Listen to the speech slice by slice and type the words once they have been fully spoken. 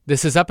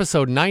This is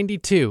episode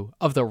 92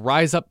 of the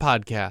Rise Up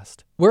Podcast.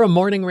 We're a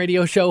morning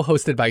radio show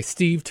hosted by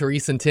Steve,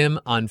 Therese, and Tim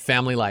on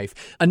Family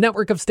Life, a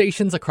network of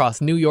stations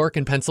across New York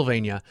and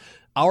Pennsylvania.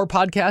 Our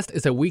podcast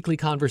is a weekly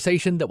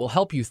conversation that will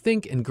help you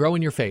think and grow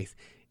in your faith.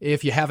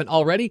 If you haven't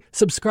already,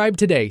 subscribe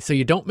today so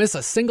you don't miss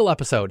a single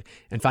episode,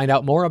 and find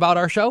out more about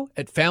our show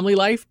at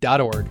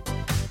familylife.org.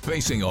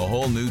 Facing a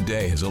whole new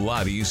day is a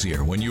lot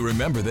easier when you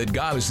remember that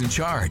God is in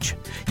charge.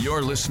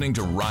 You're listening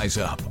to Rise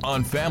Up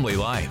on Family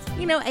Life.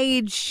 You know,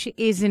 age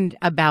isn't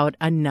about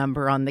a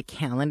number on the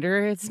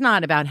calendar. It's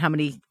not about how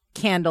many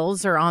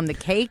candles are on the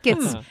cake.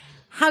 It's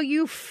how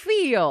you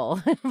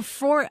feel.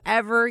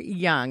 Forever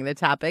young, the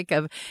topic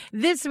of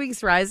this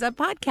week's Rise Up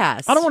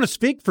podcast. I don't want to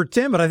speak for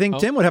Tim, but I think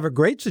Tim would have a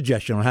great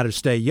suggestion on how to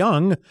stay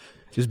young.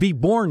 Just be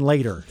born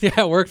later.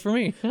 Yeah, it worked for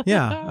me.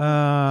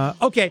 Yeah.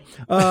 Okay.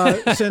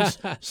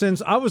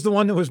 Since I was the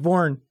one that was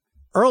born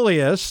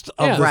earliest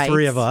of the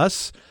three of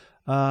us,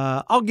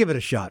 I'll give it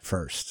a shot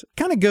first.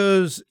 Kind of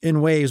goes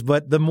in waves,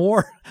 but the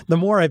more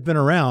I've been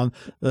around,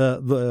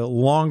 the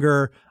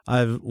longer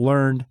I've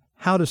learned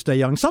how to stay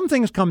young. Some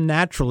things come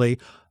naturally,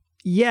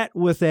 yet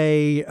with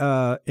a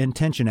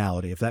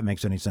intentionality, if that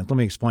makes any sense. Let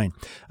me explain.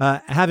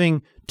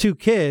 Having two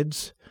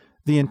kids,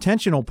 the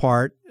intentional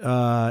part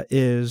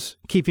is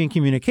keeping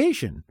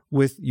communication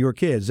with your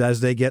kids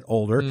as they get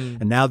older.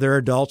 And now they're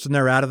adults and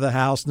they're out of the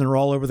house and they're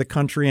all over the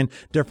country in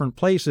different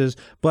places.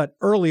 But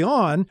early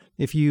on,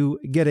 if you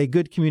get a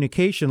good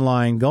communication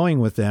line going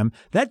with them,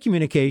 that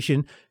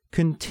communication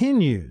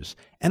continues.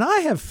 And I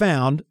have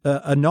found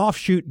an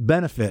offshoot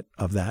benefit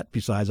of that,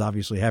 besides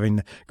obviously having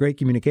the great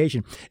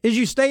communication, is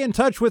you stay in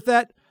touch with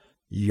that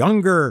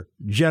younger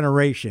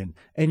generation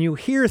and you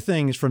hear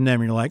things from them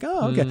and you're like,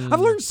 oh, okay, I've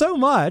learned so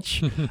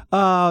much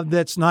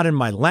that's not in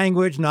my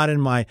language, not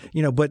in my,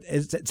 but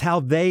it's how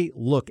they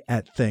look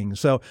at things.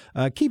 So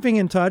keeping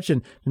in touch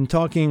and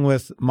talking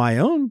with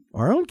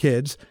our own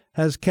kids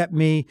has kept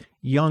me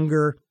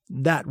younger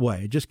that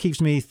way. It just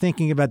keeps me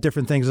thinking about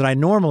different things that I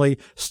normally,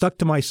 stuck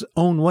to my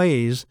own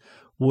ways,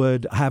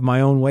 would have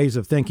my own ways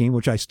of thinking,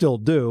 which I still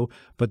do,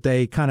 but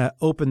they kind of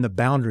open the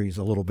boundaries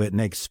a little bit and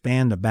they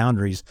expand the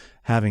boundaries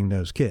having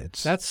those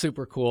kids. That's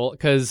super cool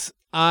because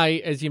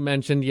as you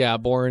mentioned,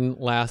 born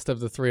last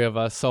of the three of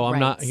us, so I'm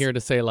not here to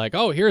say like,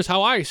 oh, here's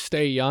how I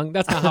stay young.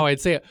 That's not how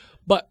I'd say it.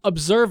 But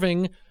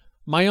observing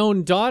my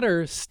own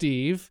daughter,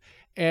 Steve,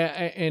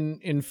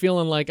 and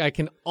feeling like I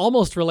can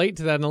almost relate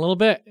to that in a little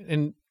bit,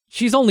 and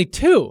she's only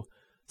 2.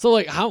 So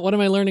like, what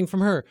am I learning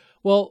from her?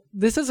 Well,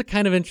 this is a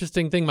kind of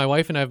interesting thing my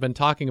wife and I have been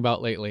talking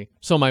about lately.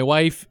 So my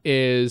wife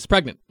is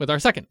pregnant with our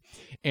second.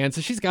 And so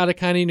she's got to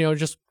kind of,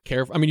 just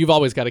care. You've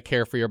always got to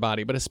care for your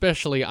body, but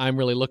especially I'm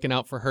really looking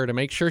out for her to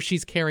make sure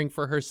she's caring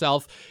for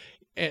herself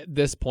at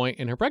this point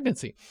in her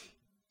pregnancy.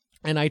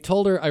 And I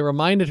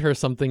reminded her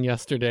something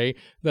yesterday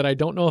that I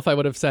don't know if I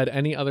would have said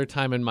any other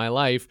time in my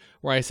life,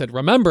 where I said,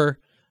 remember,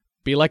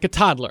 be like a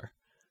toddler.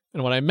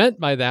 And what I meant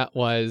by that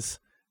was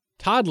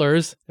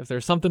toddlers, if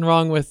there's something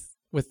wrong with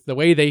the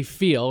way they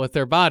feel with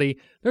their body,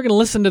 they're going to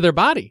listen to their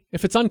body.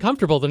 If it's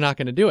uncomfortable, they're not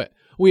going to do it.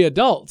 We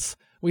adults,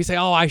 we say,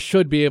 oh, I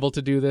should be able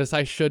to do this.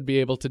 I should be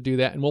able to do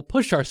that. And we'll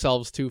push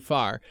ourselves too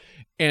far.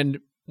 And,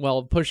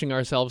 pushing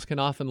ourselves can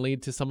often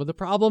lead to some of the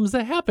problems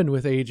that happen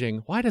with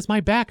aging. Why does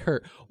my back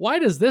hurt? Why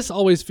does this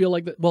always feel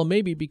like that? Well,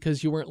 maybe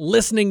because you weren't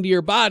listening to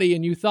your body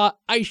and you thought,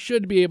 I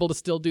should be able to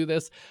still do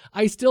this.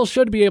 I still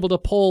should be able to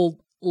pull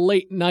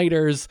late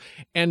nighters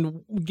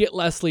and get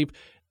less sleep.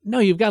 No,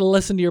 you've got to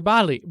listen to your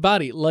body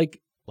like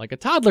a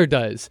toddler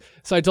does.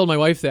 So I told my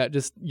wife that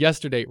just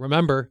yesterday.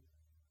 Remember,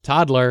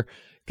 toddler,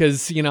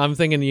 because, I'm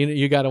thinking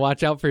you got to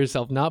watch out for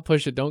yourself, not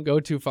push it, don't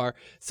go too far.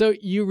 So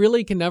you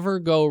really can never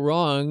go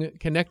wrong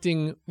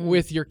connecting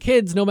with your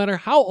kids, no matter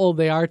how old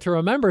they are, to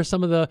remember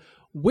some of the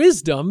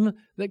wisdom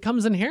that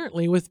comes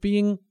inherently with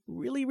being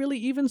really, really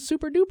even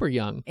super duper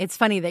young. It's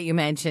funny that you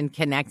mentioned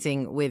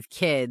connecting with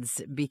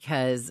kids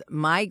because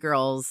my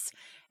girls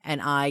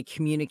and I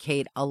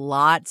communicate a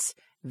lot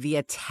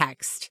via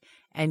text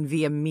and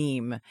via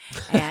meme.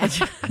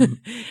 And,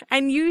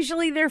 and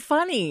usually they're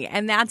funny.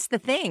 And that's the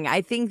thing.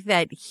 I think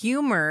that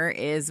humor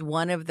is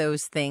one of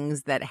those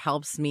things that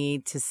helps me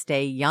to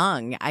stay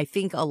young. I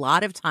think a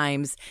lot of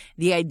times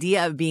the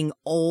idea of being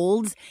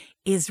old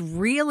is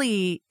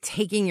really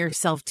taking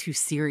yourself too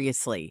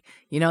seriously.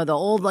 The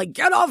old,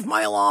 get off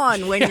my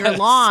lawn, when your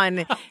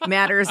lawn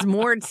matters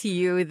more to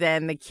you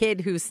than the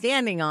kid who's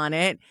standing on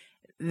it.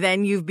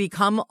 Then you've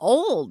become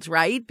old,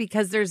 right?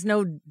 Because there's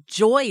no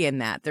joy in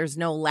that. There's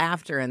no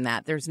laughter in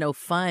that. There's no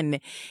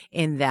fun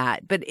in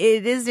that. But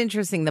it is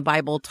interesting. The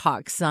Bible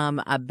talks some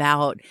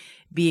about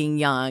being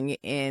young.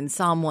 In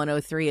Psalm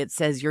 103, it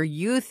says, your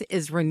youth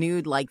is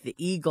renewed like the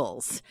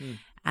eagles.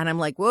 And I'm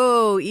like,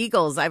 whoa,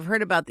 Eagles. I've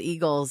heard about the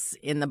Eagles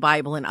in the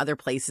Bible and other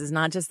places,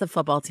 not just the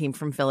football team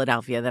from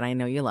Philadelphia that I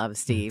know you love,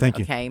 Steve. Thank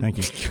you. Okay? Thank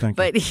you.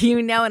 But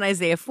in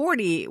Isaiah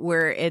 40,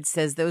 where it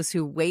says, those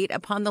who wait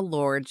upon the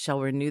Lord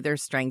shall renew their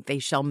strength. They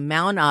shall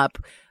mount up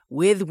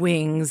with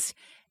wings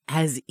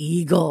as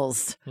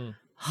eagles.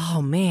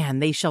 oh man,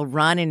 they shall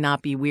run and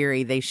not be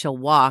weary. They shall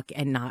walk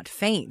and not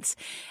faint.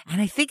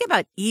 And I think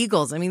about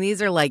eagles. I mean,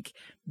 these are like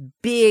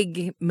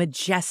big,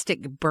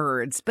 majestic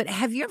birds. But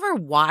have you ever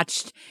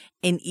watched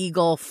an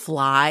eagle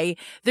fly?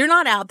 They're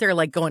not out there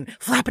like going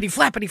flappity,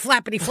 flappity,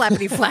 flappity,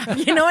 flappity, flap.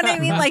 You know what I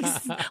mean?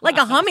 Like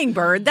a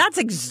hummingbird. That's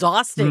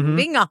exhausting. Mm-hmm.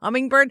 Being a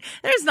hummingbird,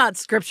 there's not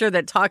scripture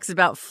that talks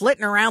about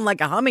flitting around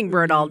like a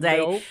hummingbird all day.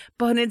 Nope.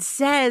 But it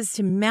says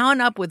to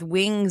mount up with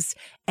wings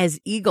as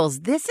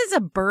eagles. This is a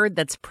bird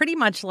that's pretty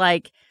much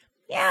like,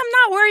 yeah,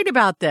 I'm not worried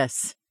about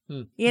this,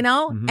 you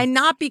know? Mm-hmm. And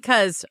not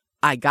because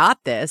I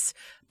got this,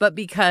 but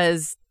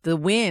because the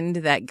wind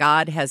that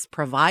God has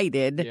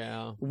provided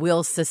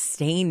will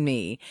sustain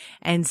me.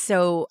 And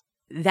so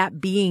that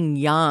being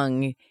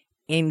young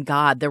in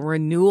God, the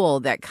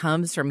renewal that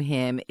comes from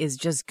him is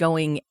just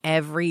going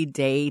every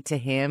day to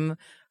him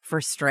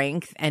for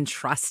strength and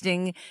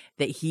trusting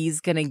that he's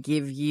going to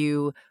give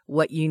you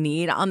what you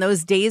need on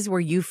those days where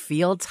you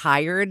feel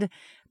tired,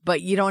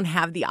 but you don't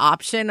have the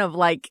option of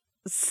like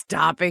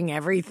stopping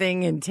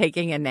everything and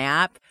taking a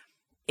nap.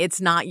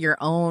 It's not your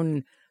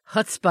own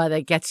chutzpah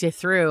that gets you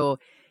through.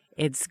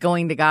 It's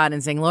going to God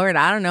and saying, Lord,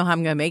 I don't know how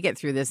I'm going to make it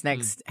through this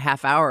next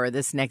half hour or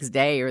this next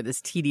day or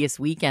this tedious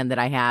weekend that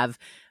I have,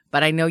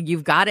 but I know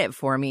you've got it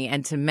for me.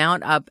 And to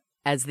mount up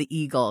as the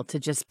eagle, to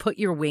just put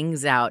your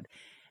wings out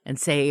and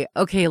say,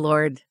 okay,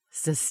 Lord,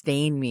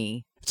 sustain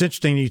me. It's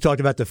interesting you talked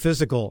about the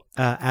physical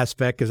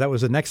aspect, because that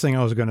was the next thing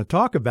I was going to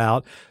talk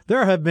about.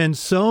 There have been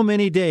so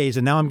many days,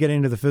 and now I'm getting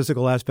into the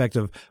physical aspect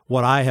of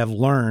what I have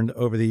learned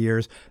over the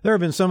years. There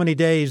have been so many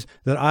days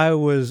that I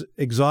was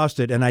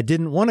exhausted and I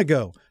didn't want to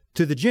go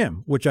to the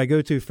gym, which I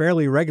go to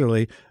fairly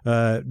regularly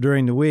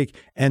during the week.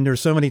 And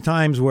there's so many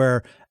times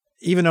where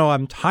even though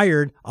I'm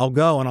tired, I'll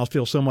go and I'll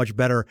feel so much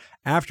better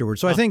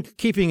afterwards. So I think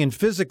keeping in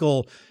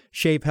physical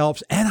shape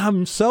helps. And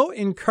I'm so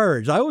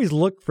encouraged. I always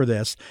look for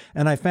this.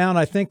 And I found,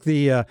 I think,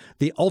 the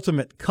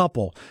ultimate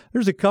couple.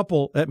 There's a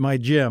couple at my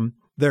gym.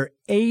 They're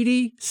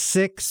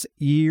 86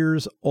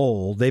 years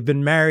old. They've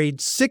been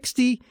married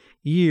 60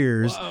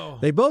 years. Whoa.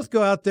 They both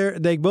go out there.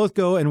 They both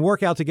go and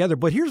work out together.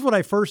 But here's what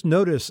I first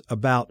notice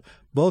about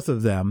both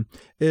of them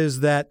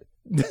is that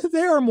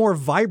they are more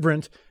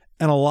vibrant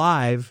and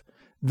alive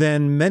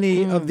than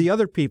many of the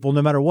other people,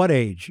 no matter what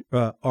age,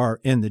 are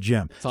in the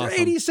gym. Awesome.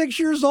 They're 86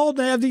 years old.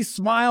 They have these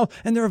smile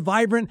and they're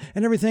vibrant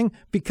and everything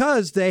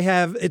because they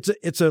have,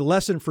 it's a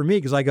lesson for me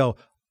because I go,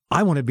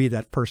 I want to be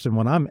that person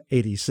when I'm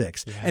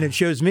 86. Yeah. And it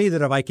shows me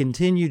that if I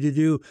continue to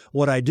do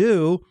what I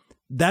do,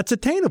 that's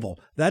attainable.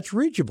 That's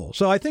reachable.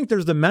 So I think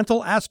there's the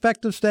mental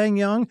aspect of staying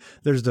young.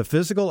 There's the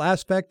physical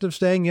aspect of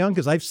staying young,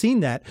 because I've seen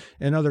that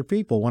in other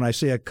people. When I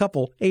see a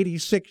couple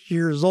 86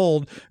 years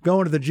old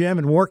going to the gym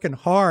and working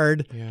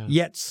hard,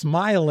 yet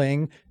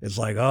smiling, it's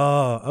like,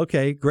 oh,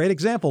 okay, great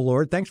example,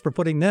 Lord. Thanks for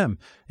putting them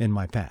in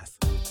my path.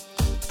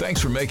 Thanks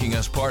for making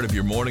us part of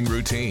your morning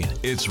routine.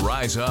 It's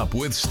Rise Up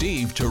with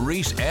Steve,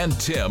 Therese, and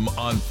Tim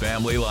on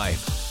Family Life.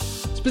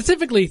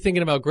 Specifically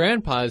thinking about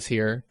grandpas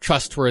here,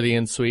 trustworthy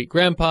and sweet.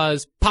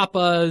 Grandpas,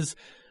 papas,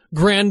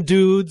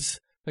 granddudes.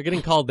 They're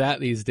getting called that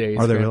these days.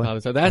 Are they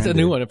really? So that's a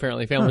new one,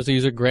 apparently. Families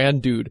use a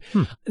granddude.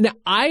 Now,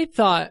 I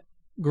thought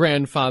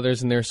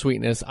grandfathers and their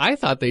sweetness, I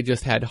thought they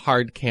just had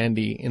hard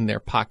candy in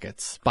their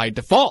pockets by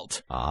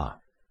default.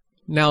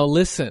 Now,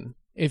 listen.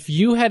 If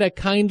you had a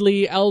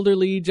kindly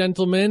elderly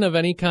gentleman of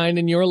any kind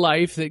in your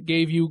life that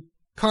gave you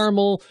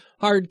caramel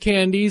hard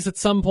candies at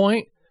some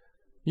point,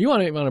 you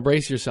want to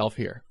brace yourself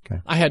here.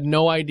 Okay. I had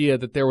no idea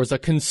that there was a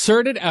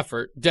concerted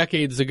effort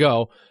decades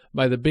ago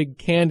by the big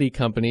candy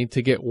company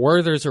to get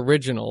Werther's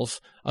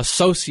Originals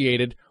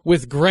associated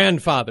with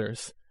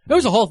grandfathers. There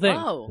was a whole thing.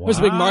 Oh. There was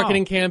a big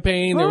marketing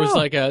campaign. There was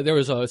there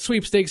was a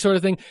sweepstakes sort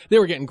of thing. They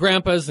were getting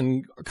grandpas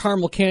and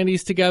caramel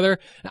candies together.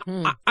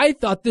 I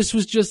thought this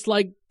was just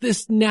like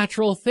this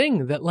natural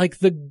thing that like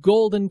the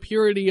golden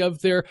purity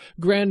of their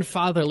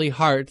grandfatherly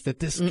heart that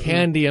this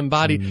candy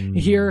embodied.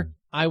 Here,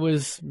 I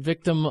was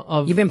victim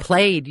of... You've been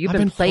played. You've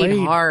been played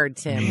hard,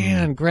 Tim.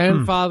 Man,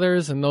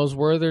 grandfathers and those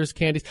Werther's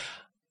candies.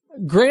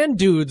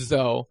 Granddudes,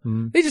 though,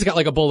 they just got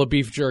like a bowl of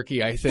beef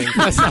jerky, I think.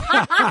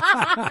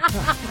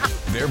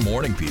 They're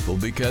morning people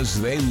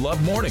because they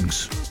love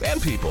mornings and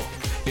people.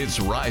 It's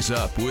Rise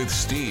Up with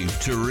Steve,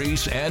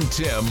 Therese, and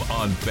Tim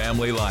on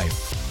Family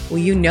Life. Well,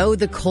 you know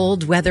the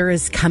cold weather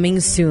is coming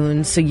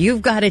soon, so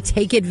you've got to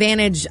take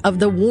advantage of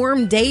the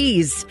warm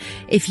days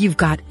if you've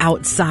got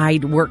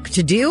outside work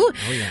to do.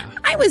 Oh, yeah.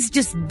 I was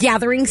just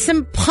gathering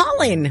some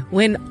pollen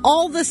when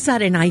all of a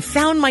sudden I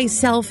found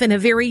myself in a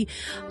very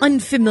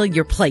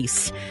unfamiliar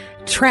place,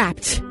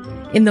 trapped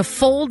in the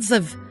folds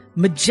of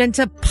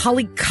magenta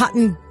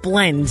polycotton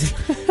blend.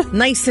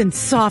 Nice and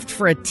soft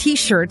for a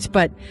t-shirt,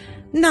 but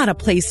not a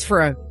place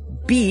for a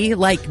bee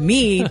like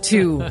me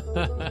to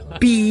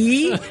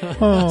be.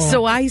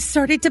 So I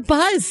started to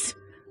buzz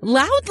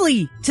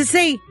loudly to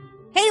say,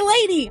 hey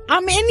lady,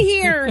 I'm in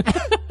here.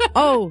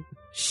 Oh,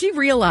 she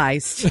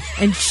realized,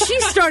 and she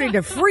started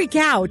to freak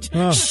out,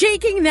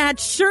 shaking that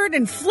shirt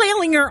and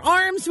flailing her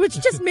arms,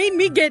 which just made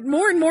me get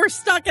more and more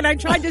stuck. And I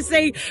tried to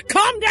say,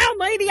 calm down,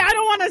 lady. I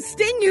don't want to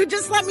sting you.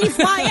 Just let me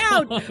fly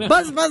out.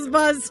 Buzz, buzz,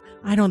 buzz.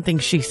 I don't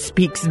think she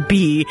speaks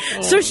bee.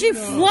 So she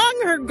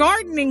flung her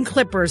gardening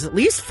clippers at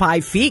least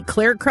 5 feet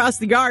clear across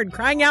the yard,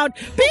 crying out,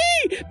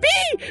 bee,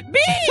 bee,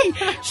 bee.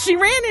 She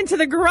ran into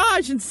the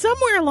garage, and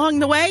somewhere along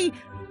the way,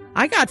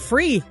 I got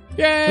free.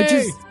 Yay! Which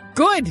is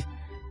good.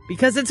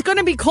 Because it's going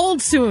to be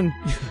cold soon,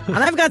 and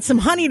I've got some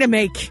honey to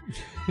make.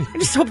 I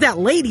just hope that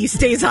lady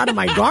stays out of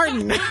my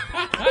garden.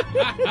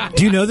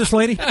 Do you know this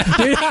lady?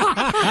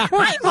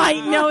 I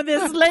might know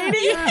this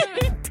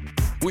lady.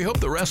 We hope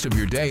the rest of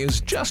your day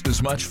is just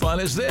as much fun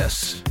as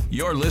this.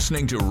 You're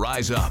listening to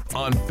Rise Up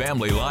on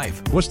Family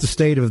Life. What's the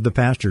state of the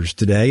pastors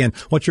today, and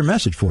what's your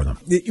message for them?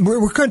 We're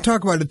going to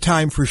talk about a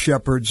time for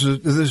shepherds.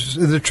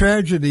 The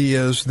tragedy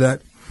is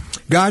that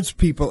God's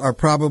people are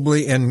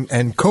probably, and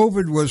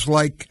COVID was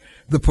like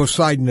the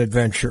Poseidon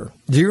Adventure.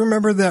 Do you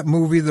remember that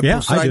movie, The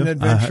Poseidon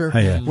Adventure?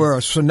 Where a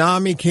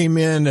tsunami came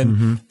in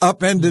and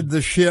upended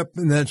the ship,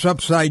 and then it's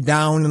upside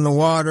down in the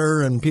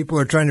water, and people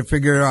are trying to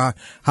figure out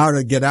how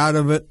to get out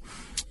of it.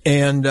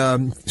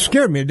 And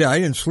scared me to death. I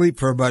didn't sleep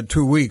for about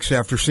 2 weeks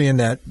after seeing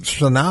that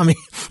tsunami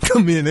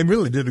come in. They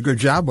really did a good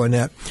job on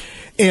that.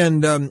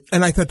 And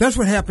I thought that's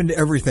what happened to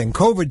everything.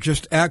 COVID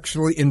just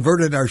actually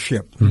inverted our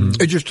ship.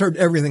 It just turned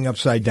everything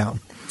upside down.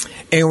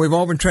 And we've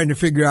all been trying to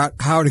figure out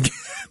how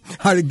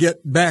to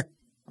get back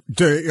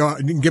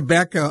out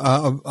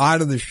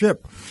of the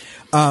ship.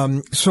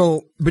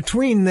 So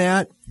between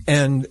that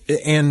and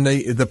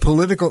the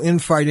political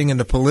infighting and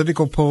the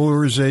political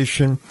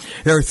polarization,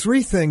 there are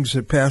three things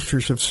that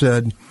pastors have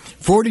said.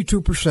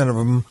 42% of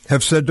them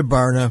have said to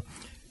Barna,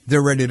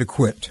 they're ready to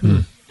quit.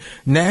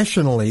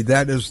 Nationally,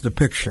 that is the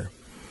picture.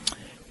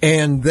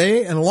 And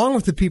along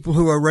with the people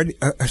who are ready,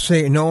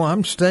 say, no,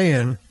 I'm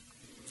staying,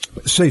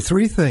 say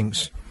three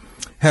things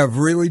have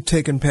really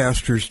taken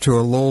pastors to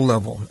a low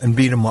level and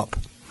beat them up.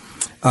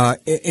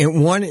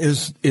 And one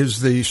is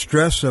the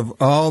stress of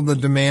all the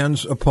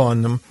demands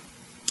upon them.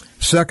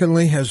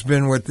 Secondly, has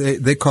been what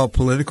they call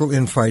political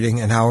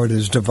infighting and how it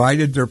has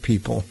divided their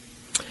people.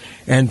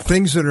 And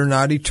things that are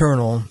not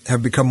eternal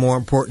have become more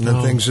important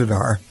than things that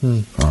are.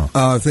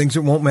 Things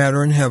that won't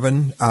matter in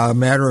heaven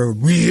matter a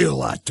real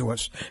lot to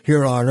us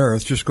here on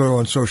earth. Just go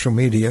on social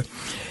media.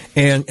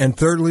 And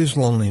thirdly is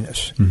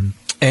loneliness.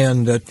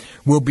 And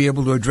we'll be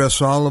able to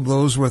address all of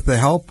those with the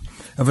help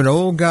of an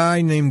old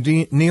guy named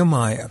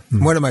Nehemiah,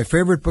 one of my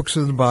favorite books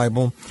of the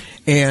Bible.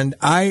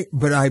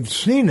 But I've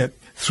seen it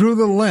through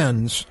the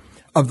lens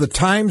of the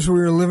times we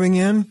are living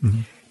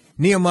in.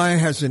 Nehemiah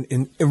has a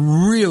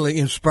really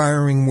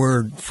inspiring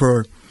word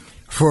for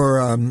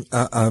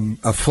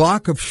a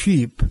flock of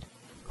sheep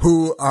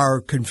who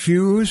are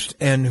confused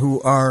and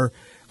who are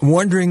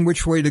wondering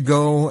which way to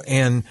go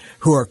and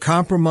who are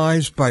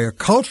compromised by a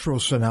cultural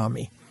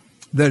tsunami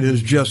that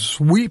is just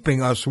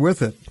sweeping us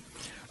with it.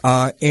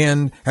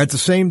 And at the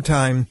same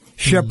time,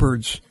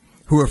 shepherds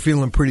who are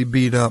feeling pretty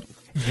beat up.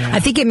 I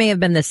think it may have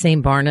been the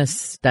same Barna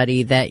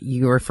study that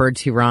you referred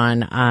to,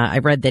 Ron. I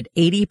read that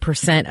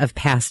 80% of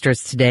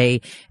pastors today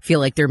feel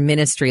like their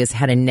ministry has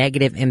had a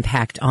negative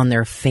impact on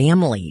their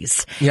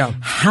families. Yeah.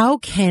 How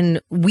can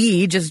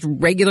we, just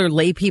regular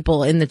lay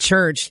people in the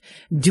church,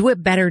 do a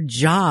better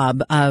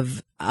job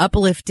of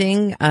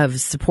uplifting, of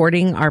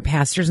supporting our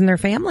pastors and their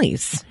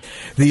families?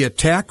 The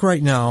attack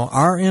right now,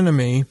 our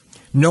enemy,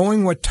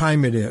 knowing what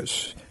time it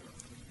is,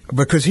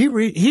 because he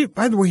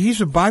by the way,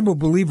 he's a Bible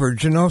believer.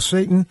 Do you know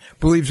Satan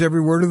believes every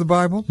word of the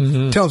Bible?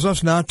 Tells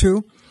us not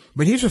to,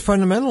 but he's a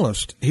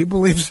fundamentalist. He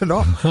believes it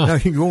all. Now,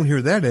 you won't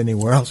hear that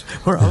anywhere else.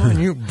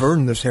 You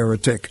burn this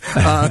heretic.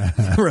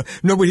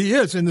 No, but he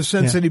is, in the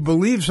sense that he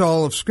believes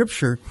all of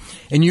Scripture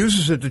and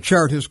uses it to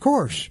chart his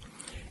course.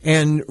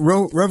 And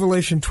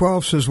Revelation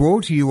 12 says,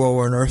 "Woe to you, O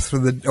earth, for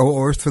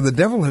the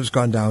devil has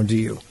gone down to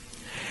you.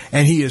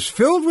 And he is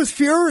filled with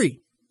fury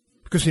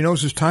because he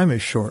knows his time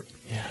is short."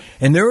 Yeah.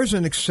 And there is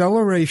an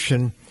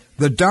acceleration.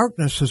 The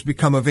darkness has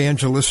become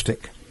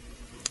evangelistic.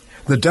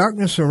 The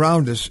darkness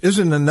around us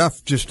isn't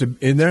enough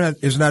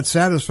is not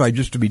satisfied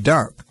just to be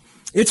dark.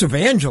 It's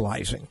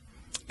evangelizing.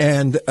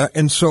 And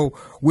so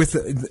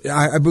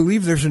I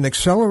believe there's an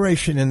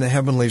acceleration in the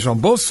heavenlies on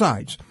both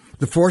sides,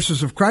 the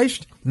forces of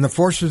Christ and the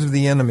forces of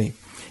the enemy,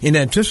 in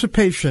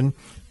anticipation,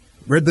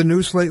 read the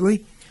news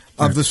lately,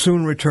 of the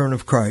soon return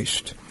of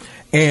Christ.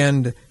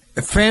 And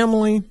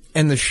family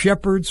and the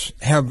shepherds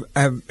are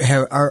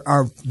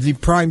the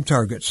prime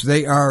targets.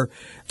 They are,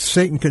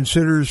 Satan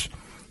considers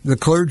the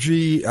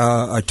clergy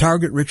a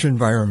target-rich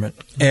environment.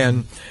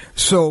 And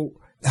so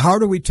how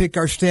do we take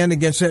our stand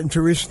against that? And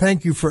Teresa,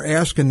 thank you for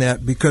asking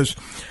that, because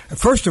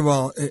first of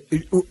all,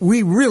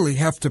 we really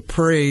have to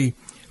pray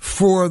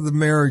for the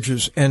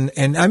marriages and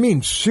I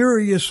mean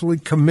seriously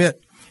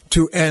commit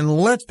to and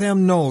let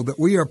them know that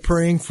we are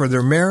praying for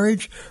their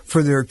marriage,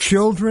 for their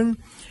children,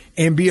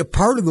 and be a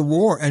part of the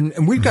war.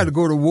 And we've got to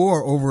go to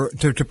war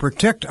to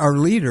protect our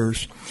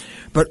leaders,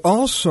 but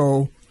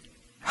also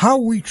how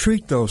we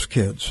treat those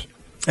kids.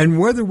 And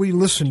whether we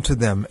listen to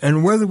them,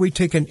 and whether we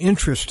take an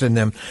interest in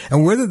them,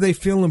 and whether they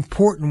feel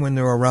important when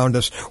they're around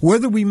us,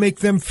 whether we make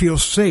them feel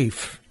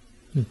safe,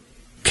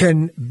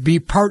 can be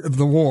part of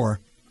the war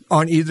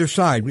on either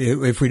side.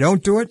 If we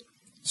don't do it,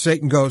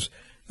 Satan goes,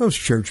 those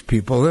church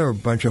people, they're a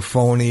bunch of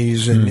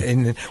phonies,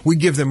 and we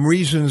give them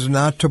reasons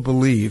not to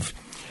believe.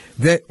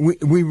 That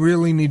we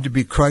really need to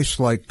be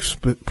Christ-like,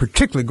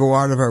 particularly go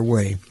out of our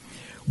way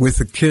with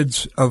the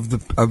kids of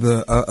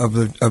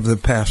the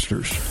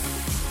pastors.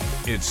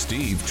 It's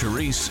Steve,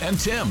 Therese, and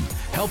Tim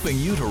helping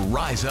you to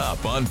rise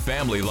up on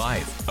family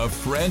life. A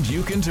friend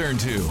you can turn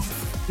to. You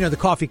know, the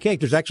coffee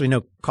cake, there's actually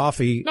no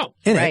coffee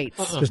in it.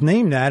 Just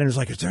named that. And it's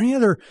like, is there any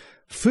other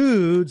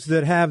foods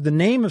that have the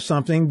name of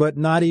something, but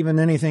not even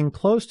anything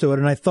close to it?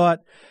 And I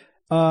thought,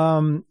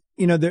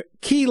 the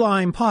key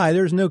lime pie,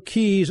 there's no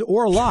keys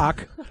or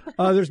lock.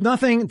 There's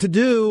nothing to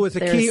do with a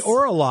key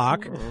or a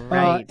lock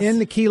in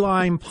the key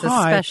lime pie. It's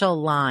a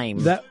special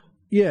lime.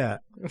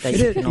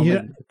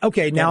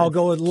 Okay, now I'll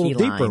go a little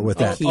deeper with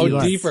that.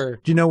 Deeper.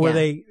 Do you know where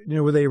they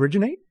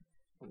originate?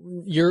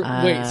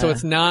 Wait, so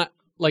it's not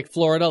like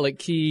Florida, like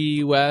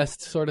Key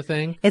West sort of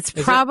thing? It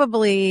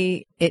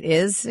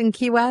is in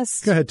Key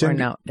West. Go ahead, Tim. Or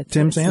no,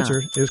 Tim's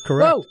answer is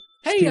correct. Whoa.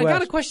 Hey, I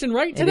got a question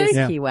right today. It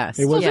is Key West.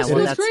 It was,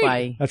 that's great.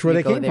 why that's where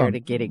they go came there from. To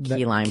get a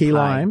key lime key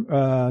pie.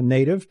 lime,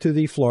 native to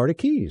the Florida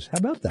Keys. How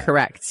about that?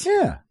 Correct.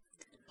 Yeah.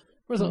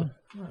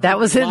 That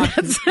was it.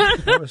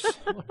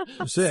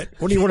 That's it.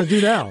 What do you want to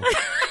do now?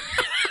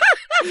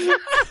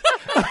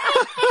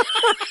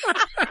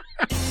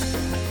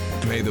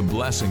 May the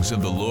blessings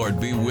of the Lord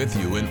be with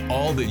you in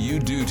all that you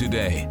do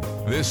today.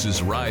 This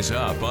is Rise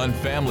Up on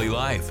Family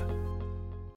Life.